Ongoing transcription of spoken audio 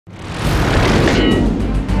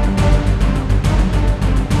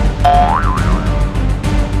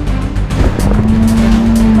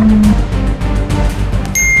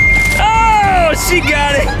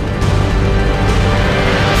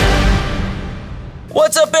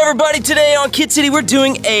What's up, everybody? Today on KidCity, we're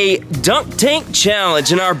doing a dunk tank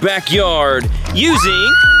challenge in our backyard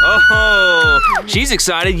using, she's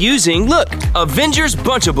excited, using, look, Avengers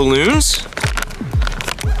bunch of balloons.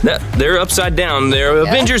 They're upside down. They're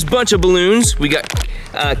Avengers bunch of balloons. We got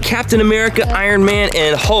Captain America, Iron Man,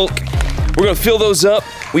 and Hulk. We're gonna fill those up.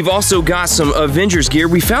 We've also got some Avengers gear.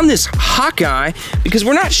 We found this Hawkeye because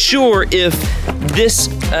we're not sure if this,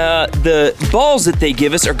 the balls that they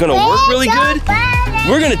give us are gonna work really good.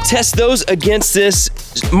 We're gonna test those against this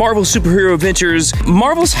Marvel Superhero Adventures,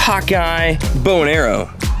 Marvel's Hawkeye bow and arrow.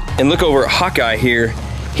 And look over at Hawkeye here.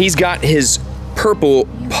 He's got his purple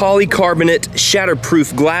polycarbonate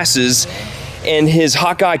shatterproof glasses and his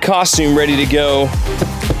Hawkeye costume ready to go.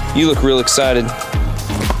 You look real excited.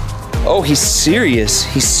 Oh, he's serious.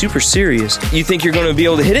 He's super serious. You think you're gonna be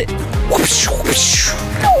able to hit it?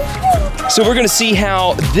 So we're gonna see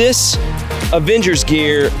how this Avengers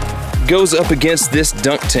gear goes up against this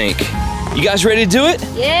dunk tank. You guys ready to do it?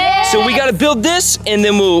 Yeah. So we gotta build this and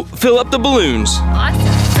then we'll fill up the balloons. Awesome.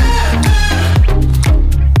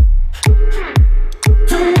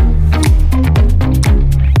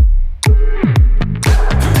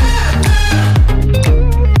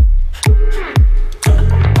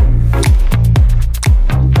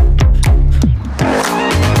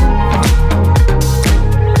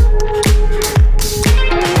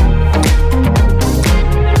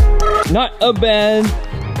 Not a bad,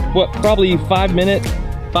 probably 5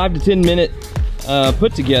 to 10 minute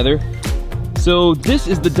put together. So this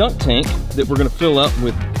is the dunk tank that we're gonna fill up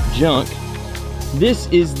with junk. This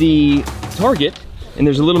is the target, and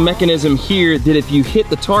there's a little mechanism here that if you hit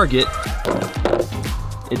the target,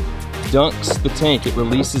 it dunks the tank. It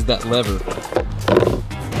releases that lever.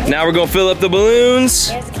 Now we're gonna fill up the balloons.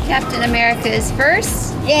 Yes, Captain America is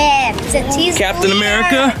first. Yeah, since he's Captain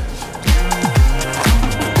America.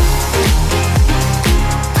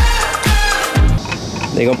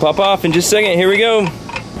 They're gonna pop off in just a second. Here we go.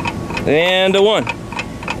 And a 1.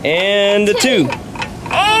 And a 2.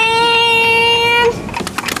 And...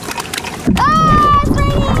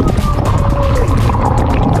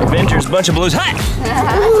 Avengers, bunch of balloons. Hi!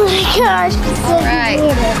 Oh my gosh. All right.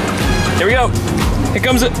 Here we go. Here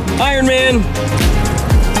comes it. Iron Man.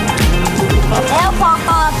 Oh,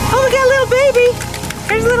 we got a little baby.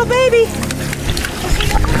 There's a little baby.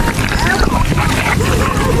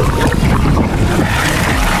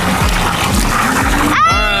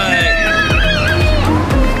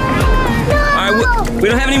 We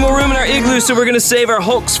don't have any more room in our igloo, so we're gonna save our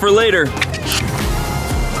Hulks for later.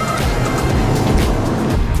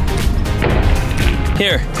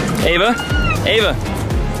 Here, Ava,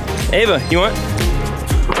 you want?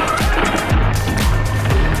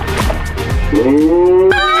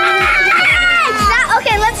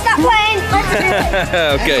 Okay, let's stop playing.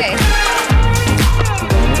 Let's Okay.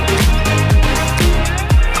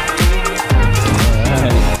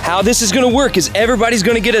 How this is gonna work is everybody's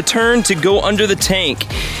gonna get a turn to go under the tank,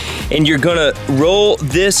 and you're gonna roll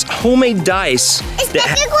this homemade dice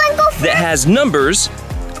that has numbers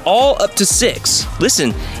all up to 6.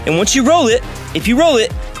 Listen, and once you roll it, if you roll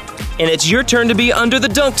it, and it's your turn to be under the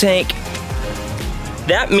dunk tank,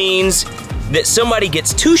 that means that somebody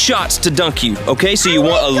gets 2 shots to dunk you, okay? So you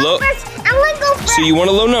want a low, so you want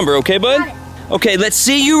a low number, okay, bud? Okay, let's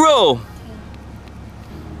see you roll.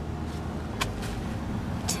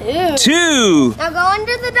 2. Now go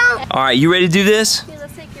under the dunk. All right, you ready to do this? Okay,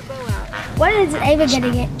 let's take your bow out. What is Ava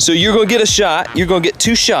gonna get? So you're gonna get a shot. You're gonna get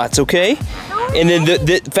 2 shots, okay? And then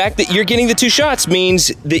the fact that you're getting the 2 shots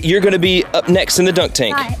means that you're gonna be up next in the dunk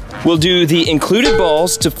tank. Got it. We'll do the included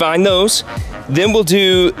balls to find those. Then we'll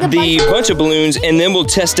do the bunch of balloons, and then we'll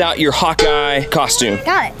test out your Hawkeye costume.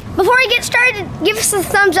 Got it. Before we get started, give us a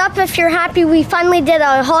thumbs up if you're happy we finally did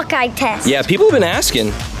a Hawkeye test. Yeah, people have been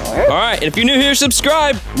asking. All right, and if you're new here,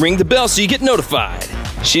 subscribe, ring the bell so you get notified.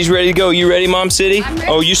 She's ready to go. You ready, Mom City? I'm ready.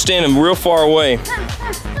 Oh, you're standing real far away.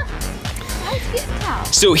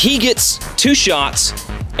 So he gets 2 shots,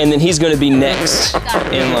 and then he's gonna be next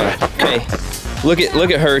in line. Okay, look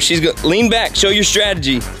at her. She's gonna lean back. Show your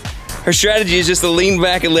strategy. Her strategy is just to lean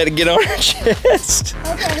back and let it get on her chest.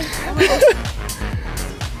 Okay.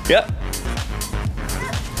 Yep.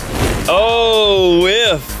 Oh,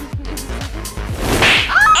 whiff.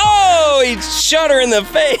 Oh, he shot her in the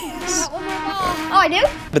face. Oh, I do?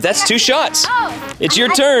 But that's 2 shots. Oh. It's your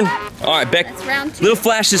turn. All right, Beck. That's round 2. Little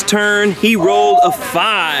Flash's turn. He rolled a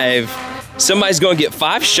 5. Somebody's gonna get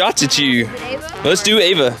 5 shots at you. Let's do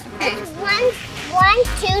Ava. Okay. 1,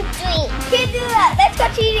 2, 3. Can't do that. That's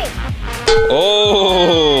got cheating.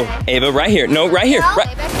 Oh, Ava, right here. No, right here. No. Right.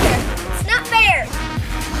 It's not fair.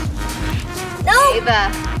 No.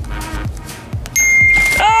 Ava.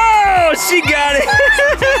 Oh, she got it.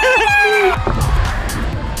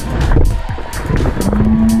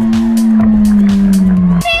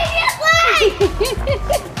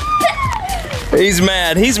 He's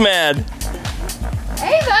mad. He's mad.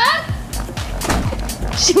 Ava!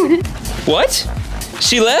 What?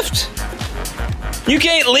 She left? You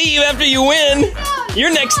can't leave after you win.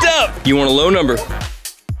 You're next up. You want a low number?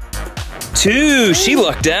 2. She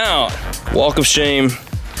lucked out. Walk of shame.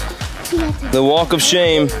 The walk of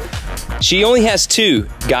shame. She only has 2.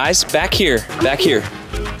 Guys, back here. Back here.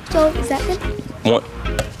 So, is that good? 1.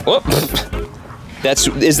 Whoop.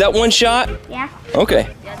 Is that 1 shot? Yeah. Okay.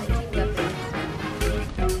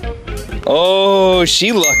 Oh,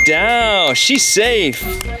 she lucked out. She's safe.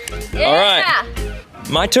 Yeah. All right.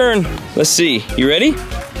 My turn. Let's see. You ready?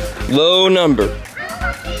 Low number.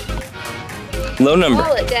 Low number.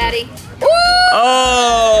 Roll it, Daddy.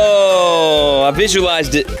 Oh, I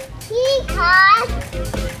visualized it. He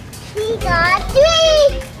got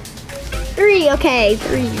 3. Okay,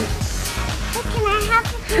 3. Can I have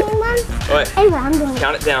the 3 ones? Wait. Hey, I'm doing it.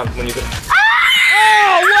 Count it down when you go.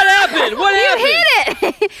 Oh, what happened? What happened? You hit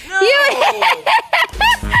it! No. You hit it!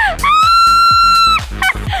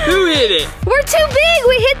 Who hit it? We're too big!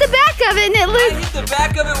 We hit the back of it and it I looks... hit the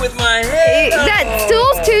back of it with my head. That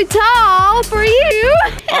stool's too tall for you!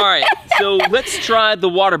 All right, so let's try the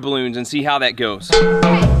water balloons and see how that goes.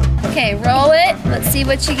 Okay, roll it. Let's see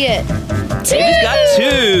what you get. 2! Ava's got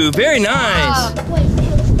 2. Very nice.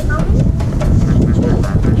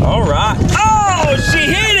 All right. Oh, she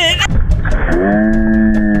hit it!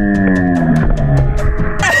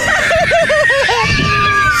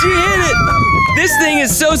 She hit it! This thing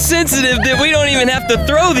is so sensitive that we don't even have to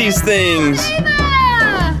throw these things.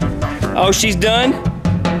 Oh, she's done?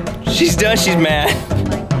 She's done, she's mad.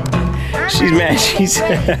 She's mad, she's...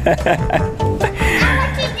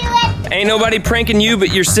 Ain't nobody pranking you but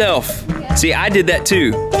yourself. See, I did that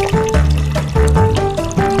too.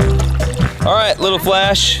 All right, little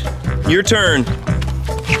Flash, your turn.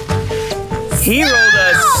 He rolled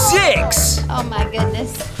a 6. Oh my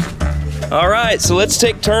goodness. All right, so let's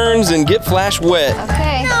take turns and get Flash wet.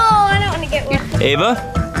 Okay. No, I don't want to get wet. Ava,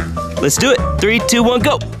 let's do it. 3, 2, 1,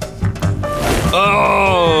 go.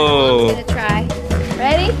 Oh. I'm gonna try.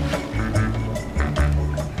 Ready?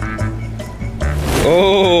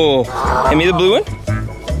 Oh. Hand me the blue one.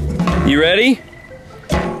 You ready?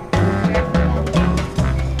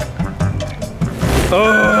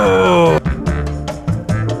 Oh.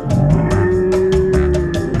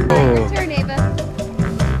 Turn, Ava.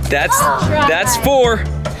 That's 4.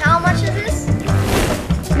 How much is this?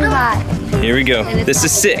 Too hot. Here we go. This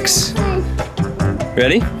is 6.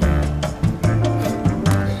 Ready?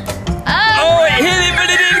 Oh, it hit it, but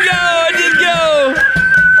it didn't go. It didn't go.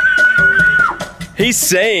 He's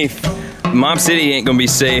safe. Mom said he ain't gonna be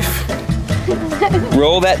safe.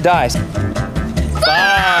 Roll that dice. 5.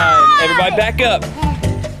 Everybody back up.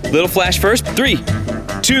 Little Flash first. 3,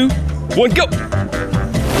 2, 1, go.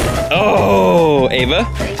 Oh, Ava.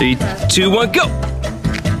 3, 2, 1, go.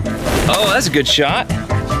 Oh, that's a good shot.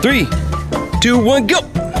 3, 2, 1, go.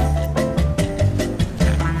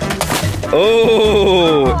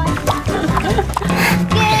 Oh.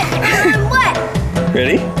 What?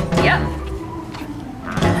 Ready? Yep.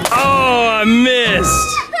 Oh, I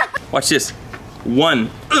missed. Watch this. 1.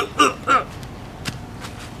 5!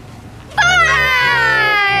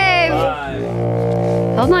 5.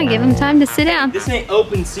 Hold on, give him time to sit down. This ain't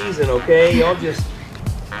open season, okay? Y'all just...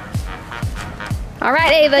 All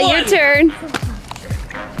right, Ava, your 1. turn.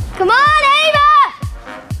 Come on, Ava!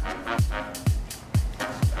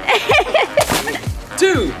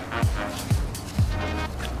 2.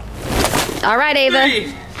 All right, Ava.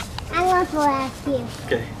 3. I want to ask you.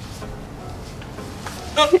 Okay.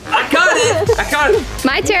 Oh, I got it. I got it.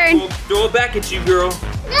 My turn. Throw it back at you, girl.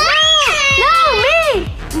 No, me!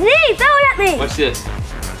 Me, throw it at me! Watch this.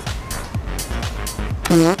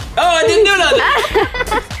 Oh, I didn't do nothing.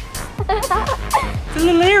 It's a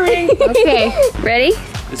little earring. Okay, ready?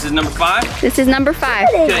 This is number 5. This is number 5.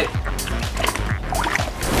 Okay.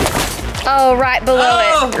 Oh, right below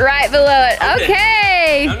it. Right below it.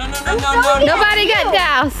 Okay. No. Nobody got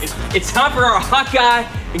doused. It's time for our Hawkeye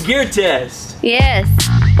Gear Test. Yes.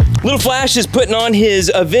 Little Flash is putting on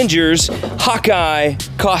his Avengers Hawkeye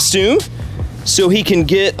costume so he can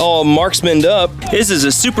get all marksmaned up. This is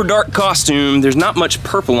a super dark costume. There's not much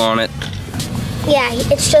purple on it. Yeah,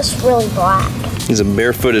 it's just really black. He's a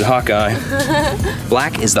barefooted Hawkeye.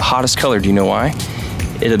 Black is the hottest color. Do you know why?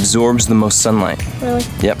 It absorbs the most sunlight. Really?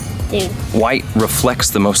 Yep. Dude. White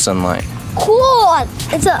reflects the most sunlight. Cool!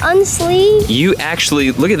 It's an unsleeve. You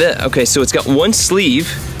actually, look at that. Okay, so it's got one sleeve.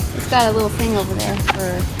 It's got a little thing over there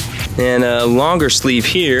for... And a longer sleeve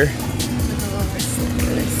here.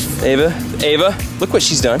 Ava, look what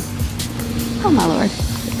she's done. Oh my lord.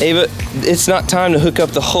 Ava, it's not time to hook up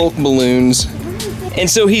the Hulk balloons. And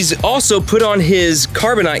so he's also put on his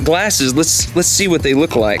carbonite glasses. Let's see what they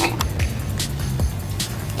look like.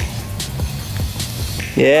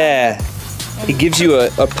 Yeah, it gives you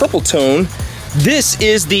a purple tone. This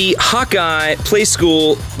is the Hawkeye Play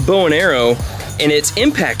School bow and arrow, and it's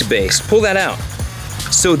impact based. Pull that out.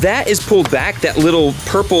 So that is pulled back, that little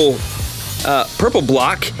purple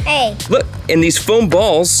block. Hey. Look, and these foam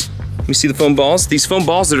balls, let me see the foam balls. These foam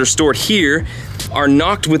balls that are stored here are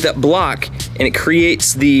knocked with that block, and it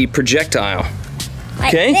creates the projectile.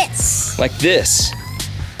 Like okay? this. Like this.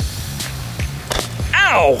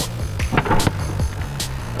 Ow!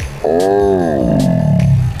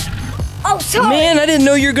 Oh, sorry. Man, I didn't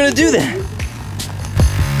know you were gonna do that.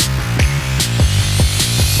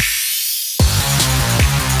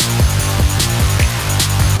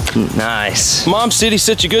 Nice. Mom City's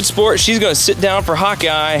such a good sport. She's gonna sit down for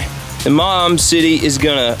Hawkeye, and Mom City is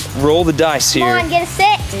gonna roll the dice here. Come on, get a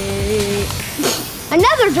 6.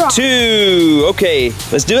 Another draw. 2. Okay,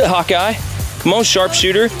 let's do it, Hawkeye. Come on,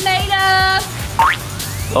 sharpshooter. Made up.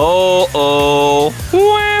 Oh. One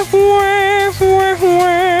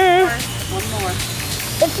more.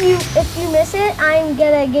 If you miss it, I'm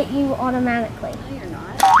gonna get you automatically. No, you're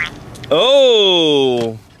not.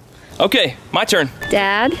 Oh. Okay, my turn.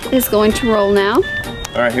 Dad is going to roll now.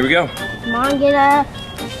 All right, here we go. Come on, get a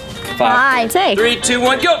 5. Say. 3, 2,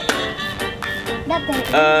 1, go. Nothing.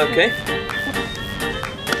 Okay.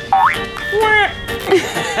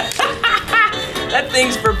 That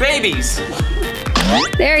thing's for babies.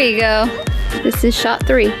 There you go. This is shot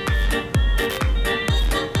 3.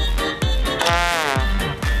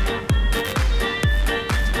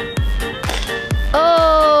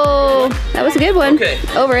 Oh, that was a good one. Okay.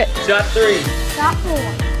 Over it. Shot 3. Shot 4.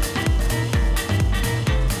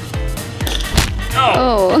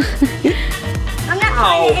 Oh. I'm not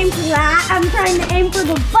trying to aim for that. I'm trying to aim for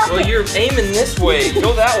the bucket. Well, you're aiming this way.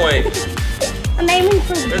 Go that way. I'm aiming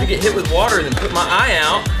for the Rather get hit with water than put my eye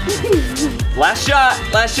out. Last shot.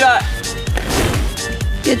 Last shot.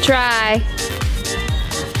 Good try.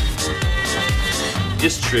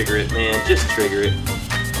 Just trigger it, man. Just trigger it.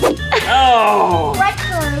 Oh! right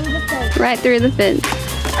through the face. Right through the fence.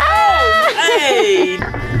 Hey!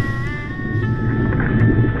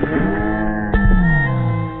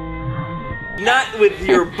 Not with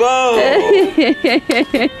your bow.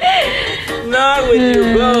 Not with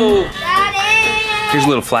your bow. Daddy! Here's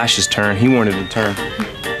little Flash's turn. He wanted to turn.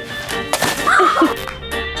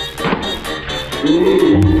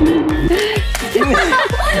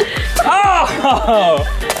 Oh!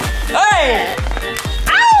 Hey!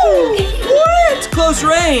 Ow! What? Close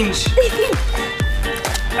range.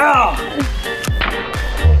 Oh!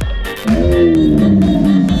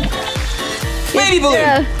 Baby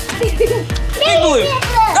balloon. Big balloon.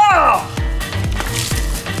 Oh!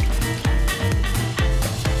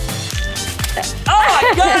 Oh, I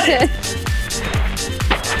got it.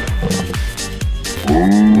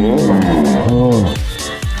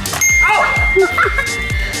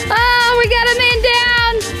 Oh, we got a man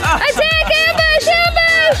down. Attack, ambush,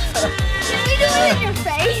 ambush. Can we do it in your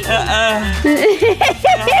face?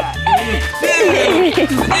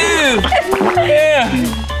 Yeah.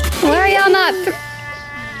 Why are y'all not?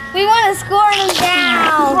 We want to score them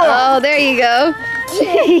down. Oh, there you go.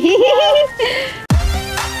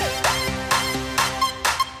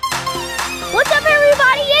 What's up,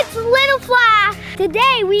 everybody? It's Little Flash.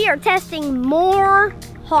 Today we are testing more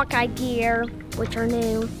Hawkeye gear, which are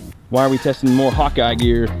new. Why are we testing more Hawkeye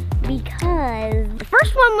gear? Because the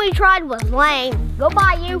first one we tried was lame. Go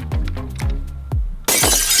buy you.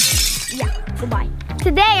 Yeah, goodbye.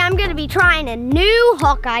 Today I'm gonna be trying a new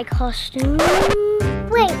Hawkeye costume.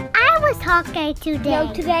 Wait, I was Hawkeye today.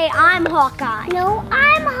 No, today I'm Hawkeye. No,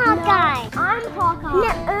 I'm Hawkeye. No, I'm Hawkeye.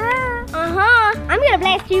 Nuh-uh. Uh-huh. I'm gonna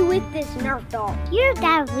blast you with this Nerf dart. You've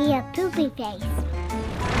got a real poopy face.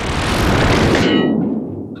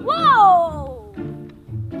 Whoa!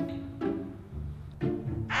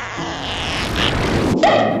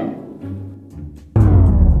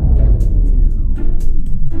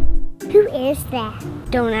 Who is that?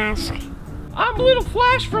 Don't ask. I'm Little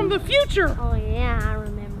Flash from the future. Oh yeah, I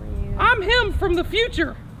remember you. I'm him from the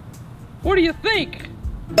future. What do you think?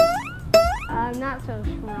 I'm not so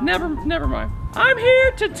sure. Never mind. I'm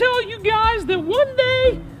here to tell you guys that one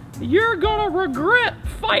day you're gonna regret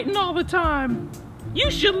fighting all the time. You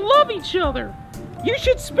should love each other. You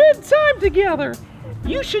should spend time together.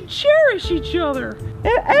 You should cherish each other.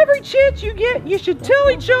 At every chance you get, you should tell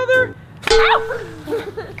each other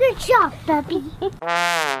Good job, Bubby.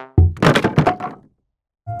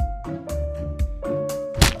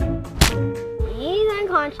 He's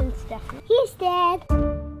unconscious, Stephanie. He's dead.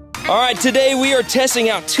 All right, today we are testing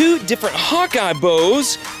out 2 different Hawkeye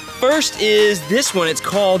bows. First is this one. It's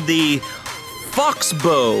called the Fox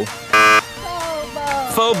Bow.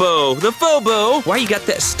 Fobo, the Fobo. Why you got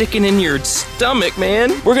that sticking in your stomach,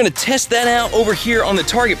 man? We're gonna test that out over here on the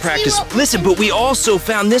target practice. Listen, but we also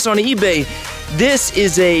found this on eBay. This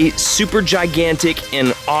is a super gigantic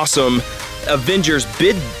and awesome Avengers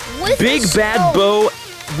big bad bow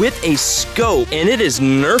with a scope, and it is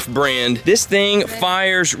Nerf brand. This thing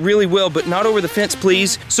fires really well, but not over the fence,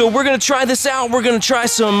 please. So we're gonna try this out. We're gonna try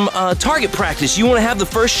some target practice. You wanna have the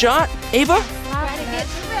first shot, Ava?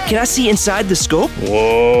 Can I see inside the scope?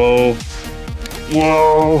 Whoa.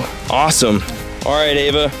 Whoa. Awesome. All right,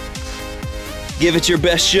 Ava. Give it your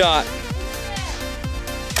best shot.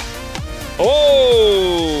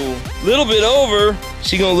 Oh, little bit over.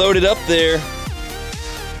 She gonna load it up there.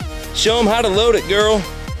 Show them how to load it, girl.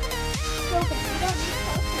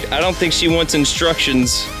 I don't think she wants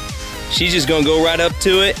instructions. She's just gonna go right up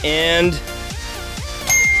to it and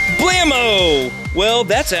blammo! Well,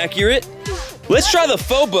 that's accurate. Let's try the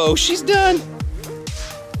Fobo. She's done.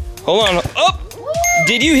 Hold on. Oh!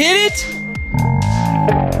 Did you hit it?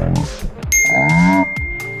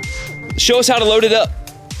 Show us how to load it up.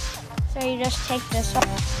 So you just take this one,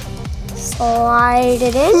 slide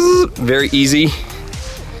it in. Very easy.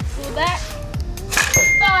 Pull back.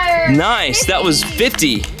 Fire. Nice. That was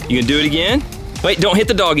 50. You gonna do it again? Wait, don't hit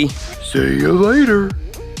the doggy. See you later.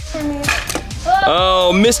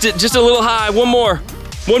 Oh, missed it just a little high. One more.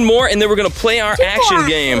 One more, and then we're gonna play our action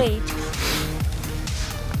game.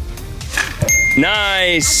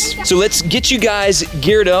 Nice. So let's get you guys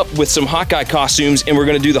geared up with some Hawkeye costumes, and we're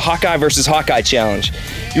gonna do the Hawkeye versus Hawkeye challenge.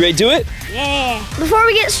 You ready to do it? Yeah. Before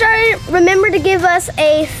we get started, remember to give us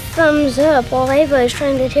a thumbs up while Ava is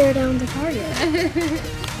trying to tear down the target.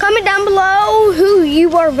 Comment down below who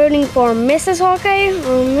you are voting for, Mrs. Hawkeye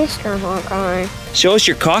or Mr. Hawkeye. Show us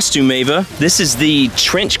your costume, Ava. This is the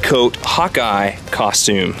trench coat Hawkeye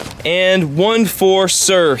costume. And one for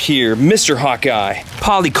Sir here, Mr. Hawkeye.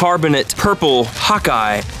 Polycarbonate purple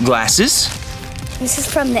Hawkeye glasses. This is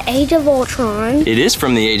from the Age of Ultron. It is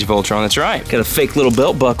from the Age of Ultron, that's right. Got a fake little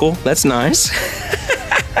belt buckle, that's nice.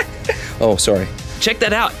 Oh, sorry. Check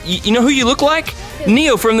that out. You know who you look like?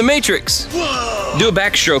 Neo from The Matrix. Whoa. Do a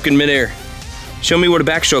backstroke in midair. Show me what a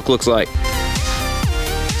backstroke looks like.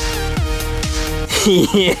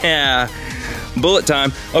 Yeah, bullet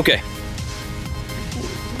time. Okay.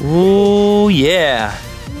 Oh yeah.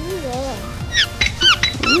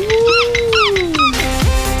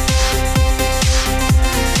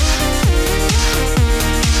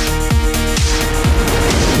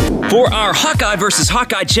 For our Hawkeye versus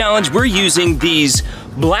Hawkeye challenge, we're using these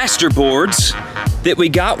blaster boards that we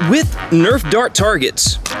got with Nerf dart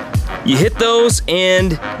targets. You hit those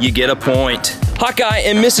and you get a point. Hawkeye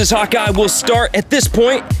and Mrs. Hawkeye will start at this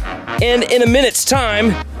point, and in a minute's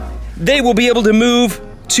time, they will be able to move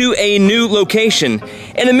to a new location.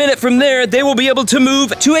 In a minute from there, they will be able to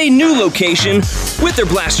move to a new location with their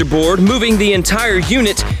blaster board, moving the entire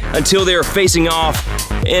unit until they are facing off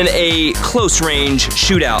in a close range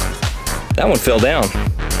shootout. That one fell down.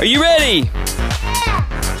 Are you ready? Yeah.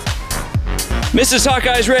 Mrs.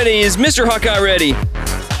 Hawkeye's ready. Is Mr. Hawkeye ready?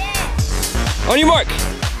 Yeah. On your mark.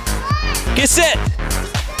 Get set.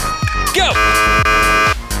 Go.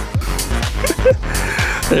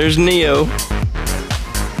 There's Neo.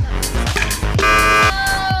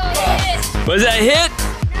 Was that a hit?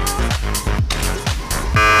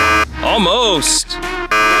 Almost.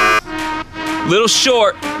 Little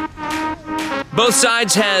short. Both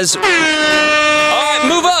sides has. All right,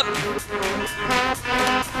 move up.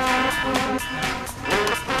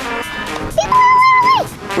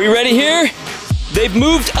 We ready here? They've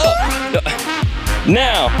moved up.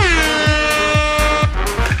 Now.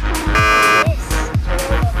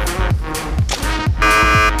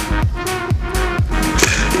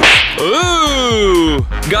 Ooh,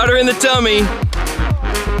 got her in the tummy.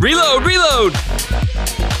 Reload, reload.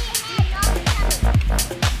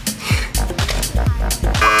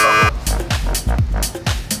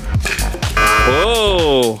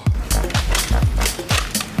 Whoa.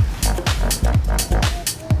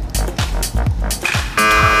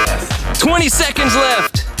 "20 seconds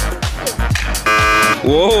left.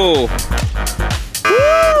 Whoa.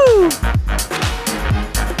 Woo.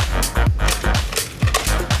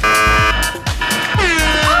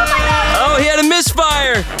 Oh, he had a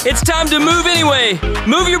misfire. It's time to move anyway.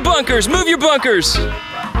 Move your bunkers, move your bunkers.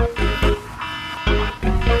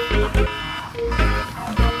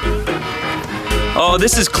 Oh,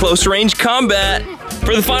 this is close range combat.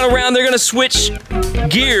 For the final round, they're gonna switch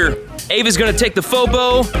gear. Ava's gonna take the faux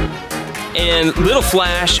bow, and Little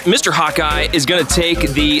Flash, Mr. Hawkeye, is gonna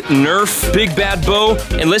take the Nerf big bad bow.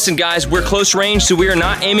 And listen guys, we're close range, so we are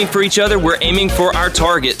not aiming for each other, we're aiming for our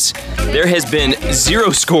targets. There has been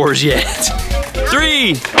 0 scores yet.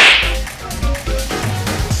 3.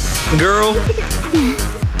 Girl.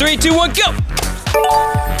 3, 2, 1, go!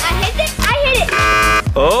 I hit it.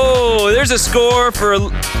 Oh, there's a score for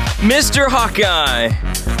Mr. Hawkeye.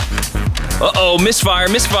 Uh-oh, misfire.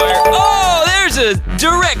 Oh, there's a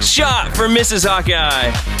direct shot for Mrs. Hawkeye.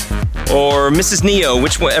 Or Mrs. Neo,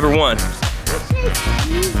 whichever one.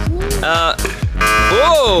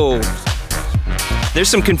 Whoa. There's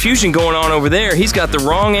some confusion going on over there. He's got the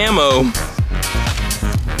wrong ammo.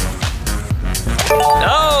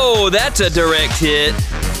 Oh, that's a direct hit.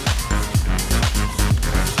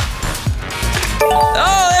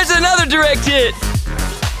 Oh, there's another direct hit.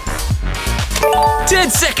 10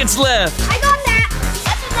 seconds left. I got that.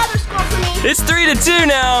 That's another score for me. It's 3-2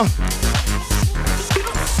 now.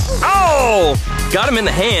 Oh, got him in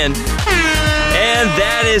the hand. And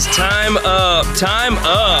that is time up. Time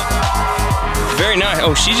up. Very nice.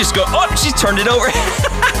 Oh, she just she's turned it over.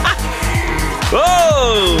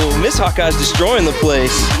 Whoa, Miss Hawkeye's destroying the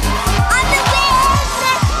place.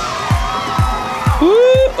 Woo.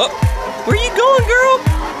 Oh, where you going, girl?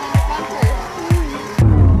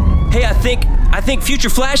 Hey, I think Future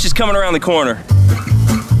Flash is coming around the corner.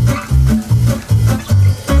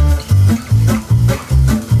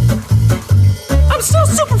 I'm still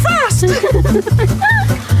super fast.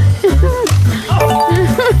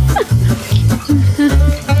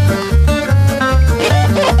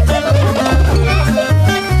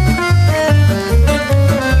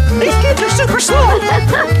 These kids are super slow.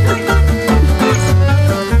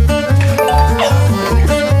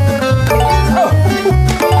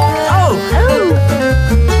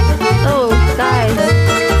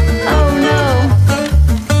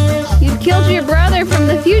 Your brother from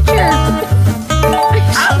the future.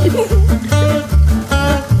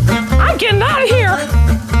 I'm getting out of here.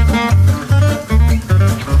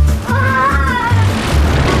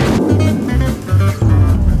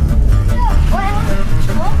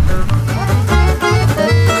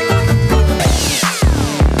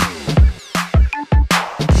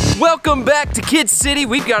 Welcome back to KidCity.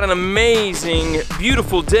 We've got an amazing,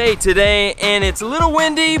 beautiful day today, and it's a little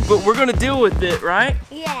windy, but we're gonna deal with it, right?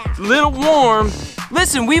 Yeah. It's a little warm.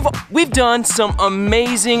 Listen, we've done some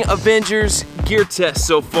amazing Avengers gear tests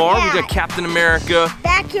so far. Yeah. We've got Captain America,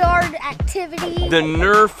 Backyard activity. the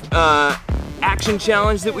Nerf action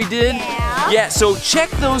challenge that we did. Yeah. So check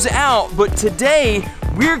those out. But today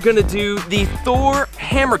we're gonna do the Thor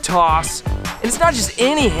hammer toss, and it's not just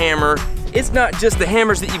any hammer. It's not just the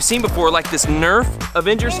hammers that you've seen before, like this Nerf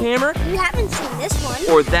Avengers hammer, You haven't seen this one.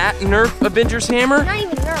 or that Nerf Avengers hammer, Not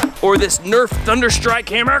even Nerf. or this Nerf Thunderstrike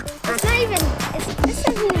hammer. It's not even, this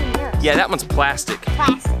isn't even Nerf. Yeah, that one's plastic.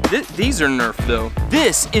 Plastic. These are Nerf though.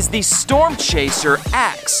 This is the Storm Chaser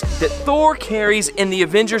axe that Thor carries in the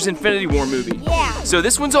Avengers Infinity War movie. Yeah. So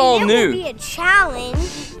this one's all It new. will be a challenge.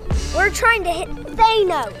 We're trying to hit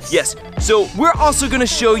Thanos. Yes, so we're also gonna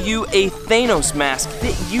show you a Thanos mask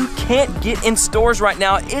that you can't get in stores right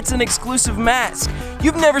now. It's an exclusive mask.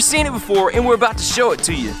 You've never seen it before, and we're about to show it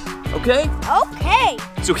to you, okay? Okay.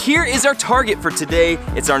 So here is our target for today.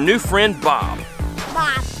 It's our new friend, Bob.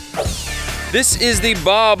 Bob. This is the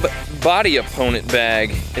Bob Body Opponent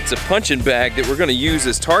bag. It's a punching bag that we're gonna use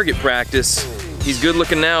as target practice. He's good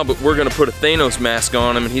looking now, but we're gonna put a Thanos mask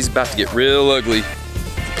on him, and he's about to get real ugly.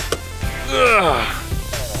 Ugh.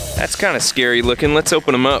 That's kind of scary looking. Let's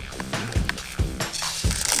open him up.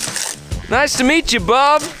 Nice to meet you,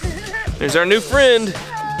 Bob. There's our new friend.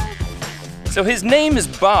 So his name is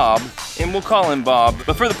Bob, and we'll call him Bob,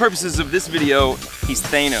 but for the purposes of this video, he's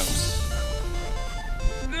Thanos.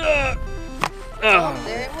 Ugh. Ugh.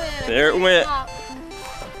 There it went.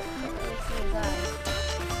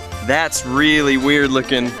 That's really weird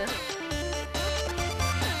looking.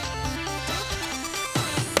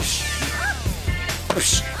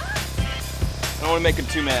 I don't want to make him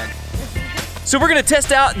too mad. So we're gonna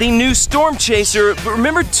test out the new Storm Chaser, but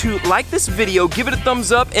remember to like this video, give it a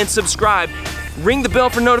thumbs up, and subscribe. Ring the bell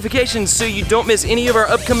for notifications so you don't miss any of our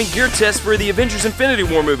upcoming gear tests for the Avengers Infinity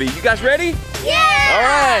War movie. You guys ready? Yeah! All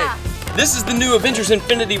right. This is the new Avengers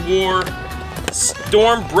Infinity War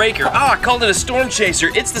Storm Breaker. Oh, I called it a Storm Chaser.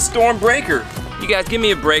 It's the Storm Breaker. You guys give me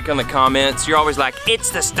a break on the comments. You're always like, it's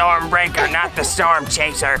the Storm Breaker, not the Storm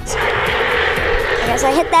Chaser. I guess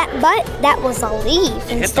I hit that butt. That was a leaf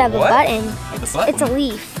instead of a what? button. The button? It's a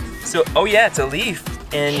leaf. So, oh yeah, it's a leaf.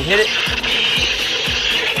 And you hit it.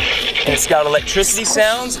 It's got electricity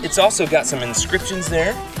sounds. It's also got some inscriptions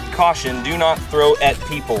there. Caution, do not throw at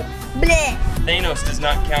people. Bleh. Thanos does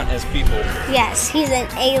not count as people. Yes, he's an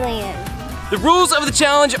alien. The rules of the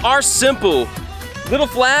challenge are simple. Little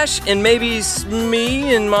Flash and maybe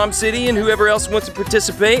me and Mom City and whoever else wants to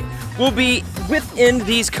participate will be within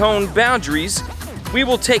these cone boundaries. We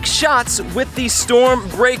will take shots with the Storm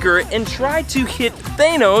Breaker and try to hit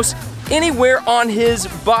Thanos anywhere on his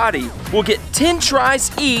body. We'll get 10 tries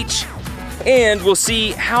each and we'll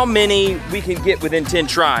see how many we can get within 10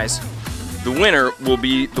 tries. The winner will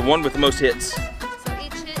be the one with the most hits. So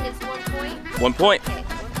each hit is 1 point? 1 point. Okay,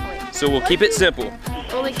 1 point. So we'll keep it simple.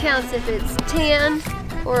 Only counts if it's tan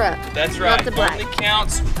or up. That's right. Not the black. Only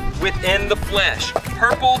counts within the flesh.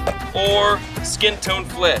 Purple or skin tone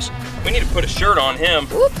flesh. We need to put a shirt on him.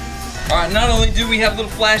 Whoop. All right, not only do we have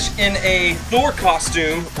Little Flash in a Thor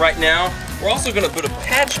costume right now, we're also gonna put a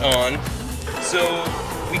patch on so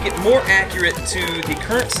we get more accurate to the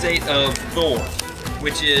current state of Thor,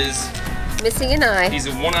 which is Missing an eye. he's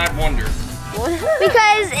a one-eyed wonder.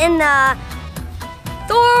 Because in the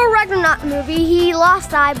Thor Ragnarok movie, he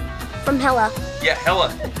lost an eye from Hela. Yeah, Hela.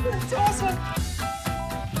 That's awesome.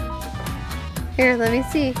 Here, let me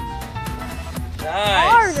see.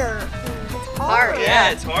 Nice. Harder. Hard, Yeah,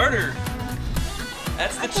 it's harder.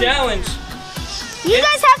 That's the challenge. You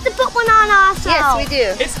guys have to put one on also. Yes, we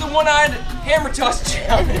do. It's the one-eyed hammer toss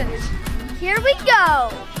challenge. Here we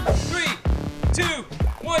go. 3, 2,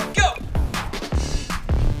 1, go!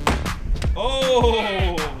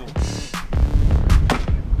 Oh!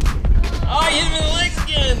 Oh, you hit him in the legs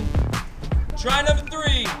again. Try number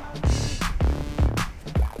 3.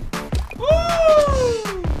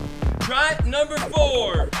 Woo! Try number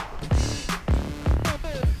 4.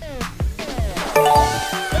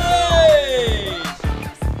 Hey!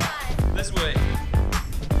 This way.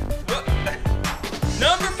 Whoop.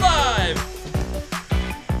 Number 5.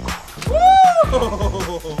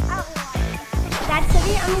 Woo! That's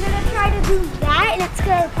it. I'm gonna try to do that, and it's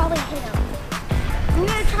gonna probably hit him. I'm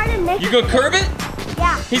gonna try to make You gonna curve it?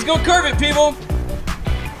 Yeah. He's gonna curve it, people.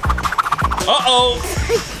 Uh-oh.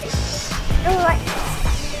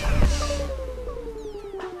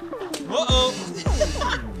 Uh-oh.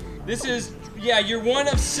 This is, yeah, you're 1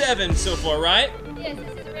 of 7 so far, right? Yes,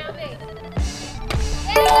 this is round 8.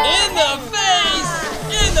 In the face!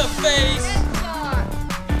 In the face!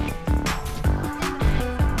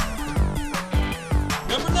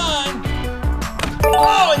 Number 9.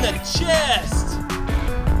 Oh, in the chest!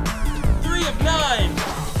 3 of 9.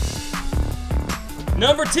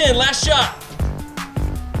 Number 10, last shot.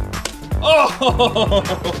 Oh!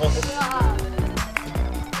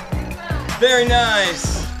 Very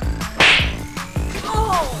nice.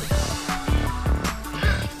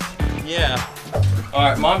 Yeah. All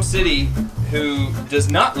right, Mom City, who does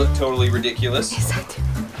not look totally ridiculous. Yes, I do.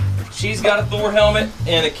 She's got a Thor helmet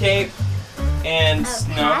and a cape and So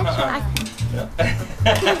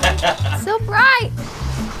bright.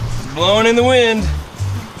 blowing in the wind.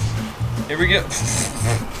 Here we go.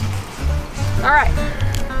 All right.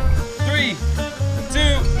 3, 2,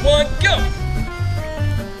 1, go.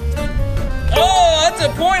 Oh, that's a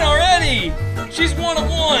point already. She's 1 of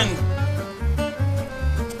 1.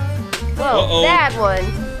 Whoa, Uh-oh. bad one.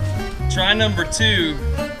 Try number 2.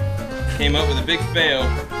 Came up with a big fail.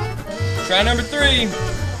 Try number 3.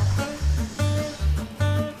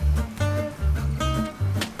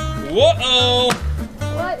 Whoa!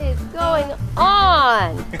 What is going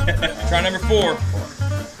on? Try number 4.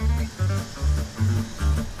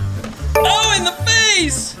 Oh, in the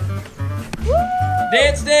face!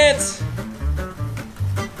 Dance, dance!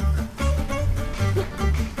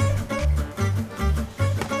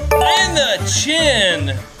 In the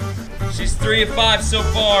chin! She's 3 of 5 so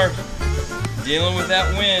far. Dealing with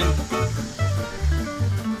that wind.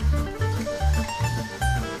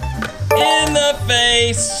 In the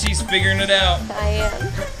face! She's figuring it out. I am.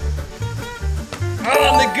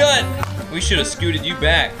 Oh, in the gut! We should have scooted you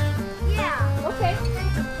back. Yeah. Okay.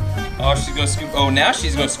 Oh, she's gonna scoot. Oh, now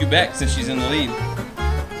she's gonna scoot back since she's in the lead.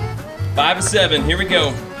 5 of 7. Here we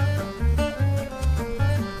go.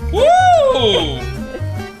 Woo!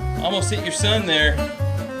 Almost hit your son there.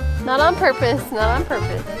 Not on purpose. Not on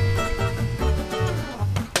purpose.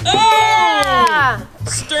 Oh! Ah!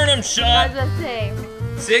 Sternum I shot. was gonna say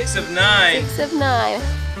 6 of 9. 6 of 9.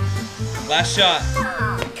 Last shot.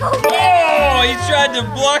 Oh, he tried to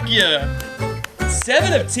block you.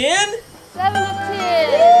 7 of 10? 7 of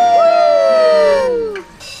 10. Woo!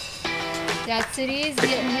 Dad City is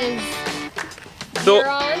getting his gear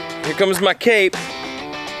on. Here comes my cape.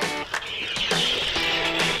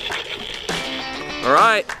 All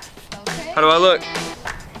right. Okay. How do I look?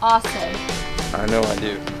 awesome. I know I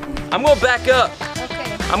do. I'm gonna back up.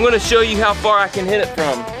 Okay. I'm gonna show you how far I can hit it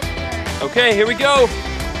from. Okay, here we go.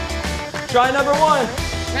 Try number 1.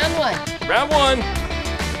 Round 1. Round 1.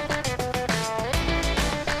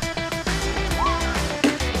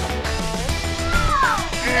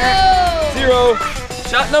 No. 0.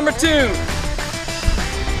 Shot number 2.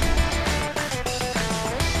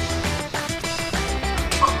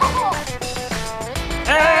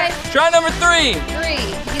 Try number 3. 3.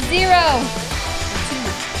 0.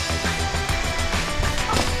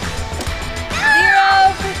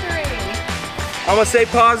 0 for 3. I'm gonna stay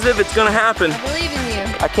positive, it's gonna happen. I believe in you.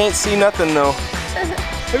 I can't see nothing though.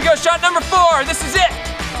 Here we go, shot number 4. This is it.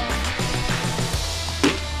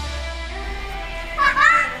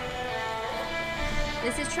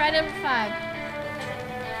 This is try number 5.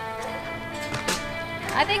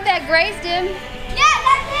 I think that grazed him. Yeah,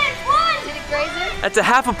 that's it. 1. Did it graze him? That's a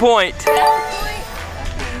half a point. Half a point?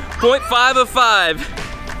 Okay. 0.5 of 5. 1.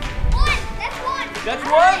 That's 1. That's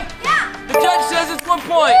 1? Yeah. The judge says it's 1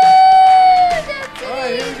 point. Woo, that's All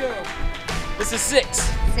right, here we go. This is 6.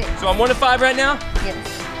 6. So I'm 1 of 5 right now? Yes.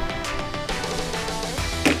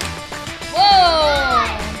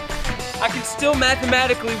 Whoa! I can still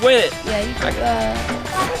mathematically win it. Yeah, you can. Yeah.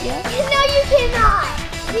 No, you cannot.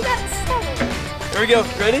 You got 7. Here we go,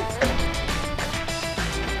 ready?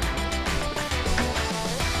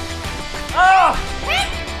 Oh!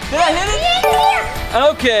 Did I hit it?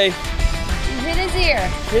 Okay, You hit his ear.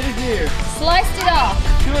 hit his ear. Sliced it off.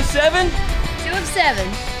 2 of 7? 2 of 7.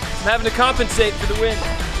 I'm having to compensate for the win.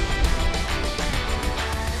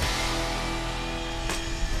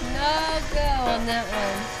 No go on that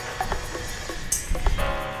one.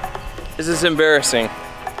 This is embarrassing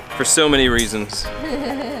for so many reasons. 2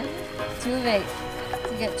 of 8.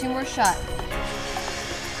 You get 2 more shots.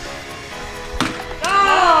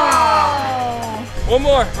 Oh! 1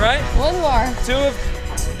 more, right? 1 more. 2 of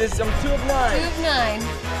this. I'm 2 of 9. 2 of 9.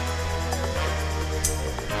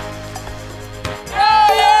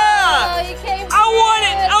 Oh yeah! Oh, you came. I won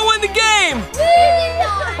it! I won the game!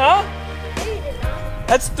 Huh?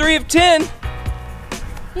 That's 3 of 10.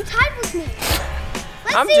 You tied with me.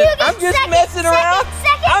 Let's I'm see who gets just second, messing around.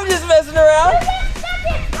 Second. I'm just messing around. Who gets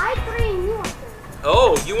second? I 3 and you are 3.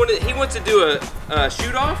 Oh, you want to? He wants to do a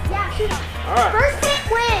shoot off? Yeah, shoot off. All right. First hit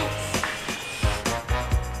wins.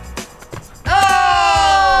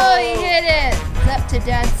 Oh, you hit it. It's up to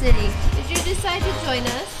Dad City. Did you decide to join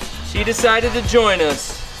us? She decided to join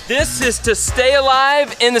us. This is to stay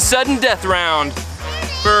alive in the sudden death round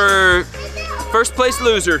for first place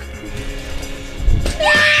loser.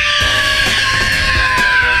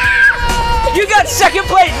 You got second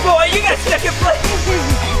place, boy. You got second place.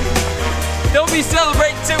 Don't be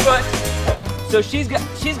celebrating too much. So she's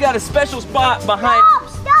got a special spot behind.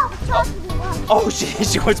 Stop talking. Oh,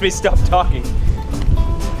 she wants me to stop talking.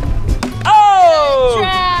 Oh!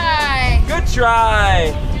 Try. Good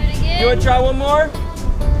try. Do it again. You want to try one more?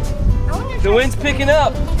 The wind's picking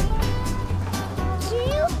up.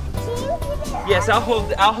 Yes, I'll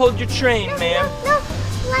hold your train, ma'am. No,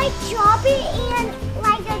 like drop it and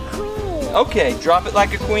like a queen. Okay, drop it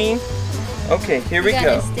like a queen. Okay, here we You go.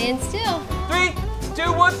 gotta stand still. 3,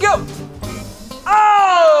 2, 1, go!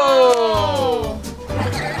 Oh!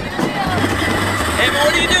 Hey,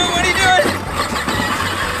 what are you doing? What are you doing?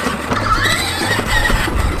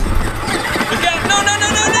 Look out! No, no, no,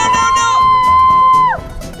 no, no, no, no!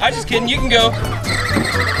 I'm just kidding. You can go. Look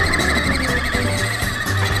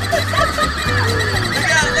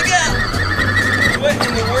out! Look out! What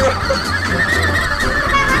in the world?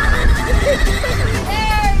 There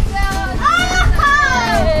he goes.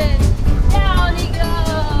 Down he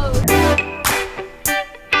goes.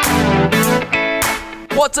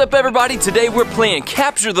 What's up, everybody? Today we're playing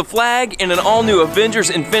Capture the Flag in an all-new Avengers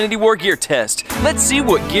Infinity War gear test. Let's see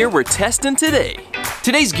what gear we're testing today.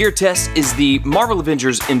 Today's gear test is the Marvel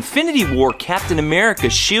Avengers Infinity War Captain America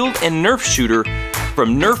Shield and Nerf shooter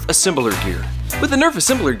from Nerf Assembler Gear. With the Nerf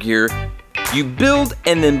Assembler Gear, you build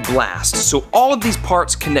and then blast. So all of these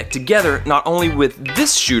parts connect together, not only with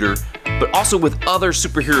this shooter, but also with other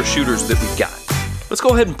superhero shooters that we've got. Let's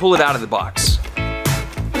go ahead and pull it out of the box.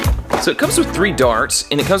 So it comes with 3 darts,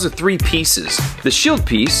 and it comes with 3 pieces. The shield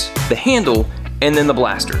piece, the handle, and then the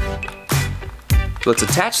blaster. So let's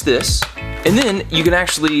attach this, and then you can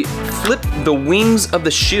actually flip the wings of the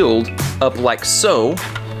shield up like so,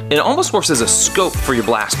 and it almost works as a scope for your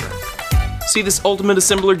blaster. See this Ultimate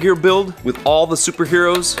Assembler Gear build with all the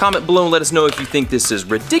superheroes? Comment below and let us know if you think this is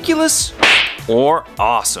ridiculous or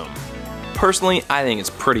awesome. Personally, I think it's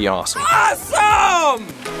pretty awesome. Awesome!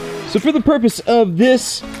 So for the purpose of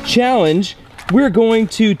this challenge, we're going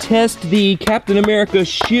to test the Captain America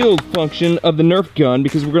shield function of the Nerf gun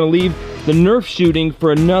because we're going to leave the Nerf shooting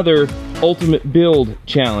for another ultimate build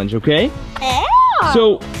challenge, okay? Yeah.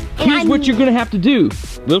 So here's what you're going to have to do.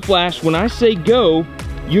 Little Flash, when I say go,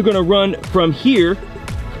 you're going to run from here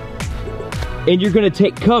and you're going to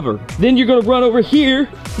take cover. Then you're going to run over here.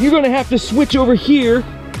 You're going to have to switch over here,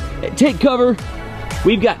 take cover.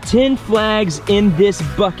 We've got 10 flags in this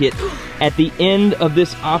bucket at the end of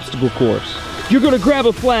this obstacle course. You're going to grab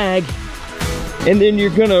a flag and then you're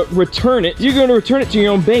going to return it. You're going to return it to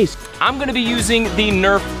your own base. I'm going to be using the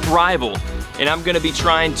Nerf rival and I'm going to be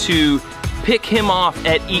trying to pick him off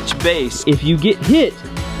at each base. If you get hit,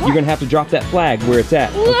 you're going to have to drop that flag where it's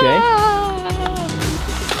at, okay?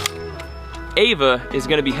 Ava is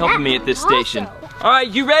going to be helping me at this station. All right,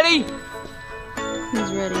 you ready?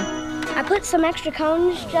 He's ready. I put some extra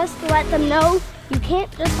cones just to let them know you can't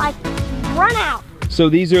just like run out. So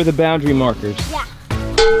these are the boundary markers. Yeah.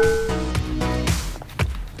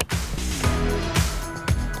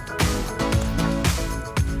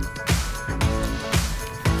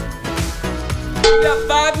 You got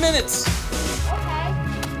 5 minutes. Okay.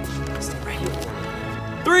 Stay right here.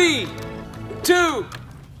 3, 2,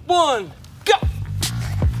 1, go!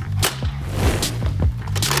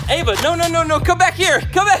 Ava, no, come back here.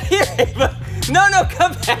 Come back here, Ava. No,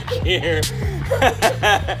 come back here.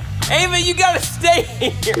 Ava, you gotta stay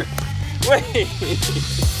here. Wait.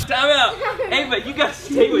 Time out. Ava, you gotta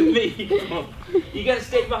stay with me. Come on. You gotta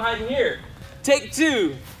stay behind here. Take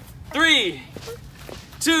 2, 3,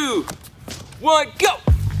 2, 1, go!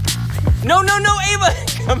 No, Ava,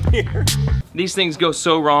 come here. These things go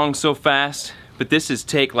so wrong so fast, but this is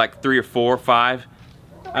take like 3 or 4 or 5.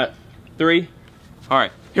 3. All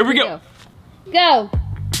right, here we go. Go.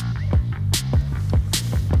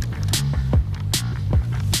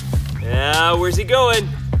 Yeah, where's he going?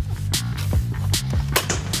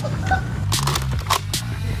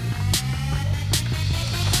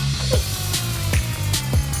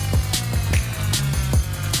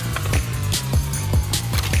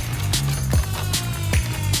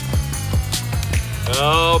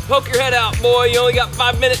 Oh, poke your head out, boy. You only got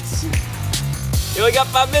 5 minutes. You only got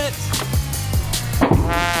 5 minutes.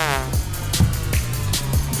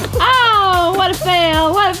 Oh, what a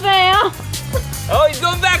fail, what a fail. Oh, he's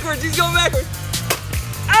going backwards, he's going backwards.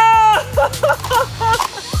 Oh! Oh,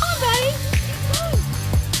 buddy.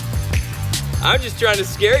 I'm just trying to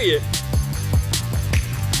scare you.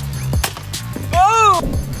 Oh!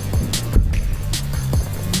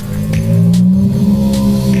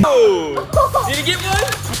 Oh! Did he get one? I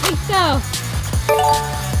think so.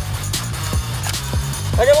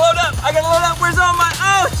 I gotta load up, where's all my,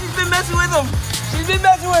 oh, she's been messing with him. She's been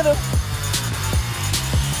messing with him.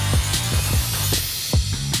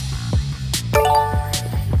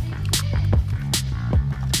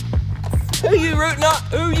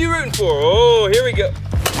 Who you rooting for? Oh, here we go.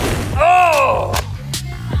 Oh!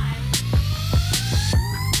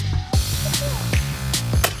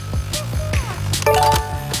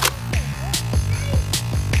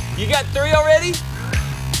 You got 3 already?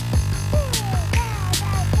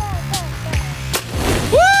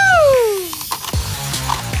 Woo!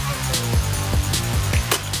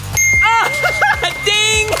 Ah!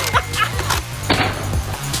 Ding!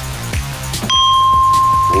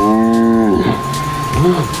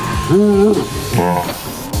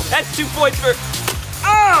 That's 2 points for.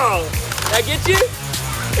 Oh! Did I get you?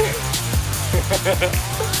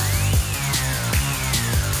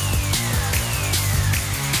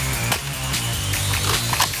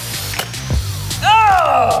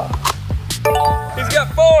 Oh! He's got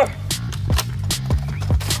 4.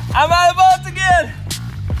 I'm out of bullets again.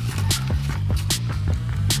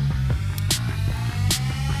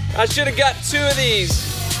 I should have got 2 of these.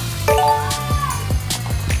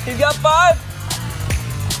 He's got 5.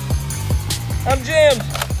 I'm jammed.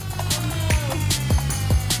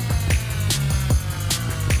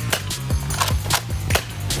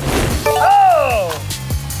 Oh!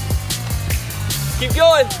 Keep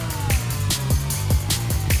going.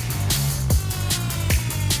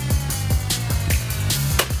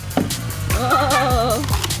 Oh.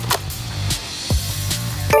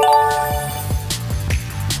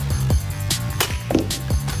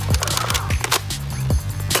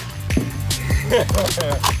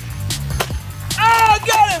 Oh,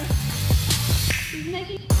 got him!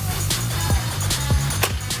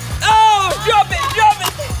 Oh, drop it, drop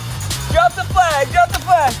it! Drop the flag, drop the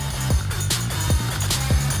flag!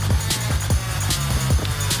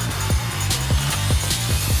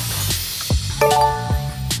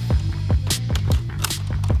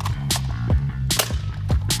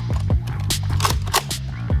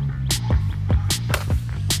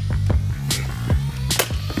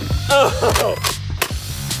 Oh,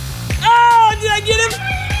 did I get him?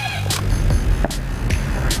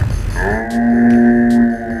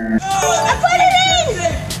 Oh, I put it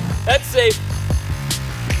in! That's safe.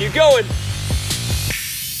 Keep going.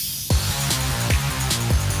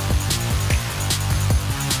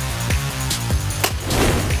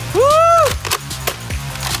 Woo!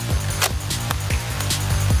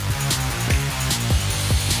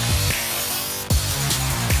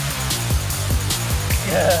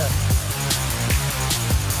 Yeah.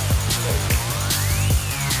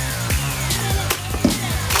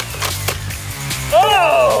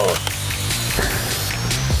 Oh!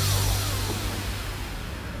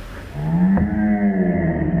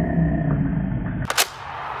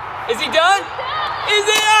 Is he done? Is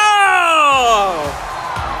he? Oh!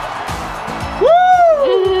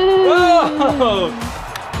 Woo! Whoa!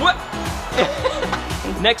 What?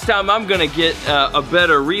 Next time I'm gonna get a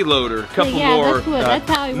better reloader, a couple more that's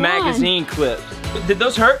how he magazine clips. Did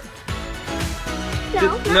those hurt?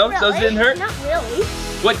 No, No, not those really. didn't hurt? Not really.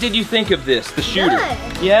 What did you think of this, the shooter? Good.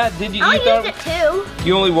 Yeah, did you? I You only used it 2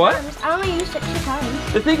 You only what? times. I only used it 2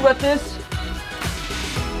 times. The thing about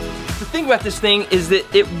this thing is that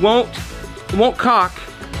it won't cock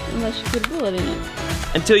Unless you put a bullet in it.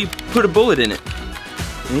 until you put a bullet in it.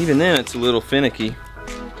 And even then, it's a little finicky.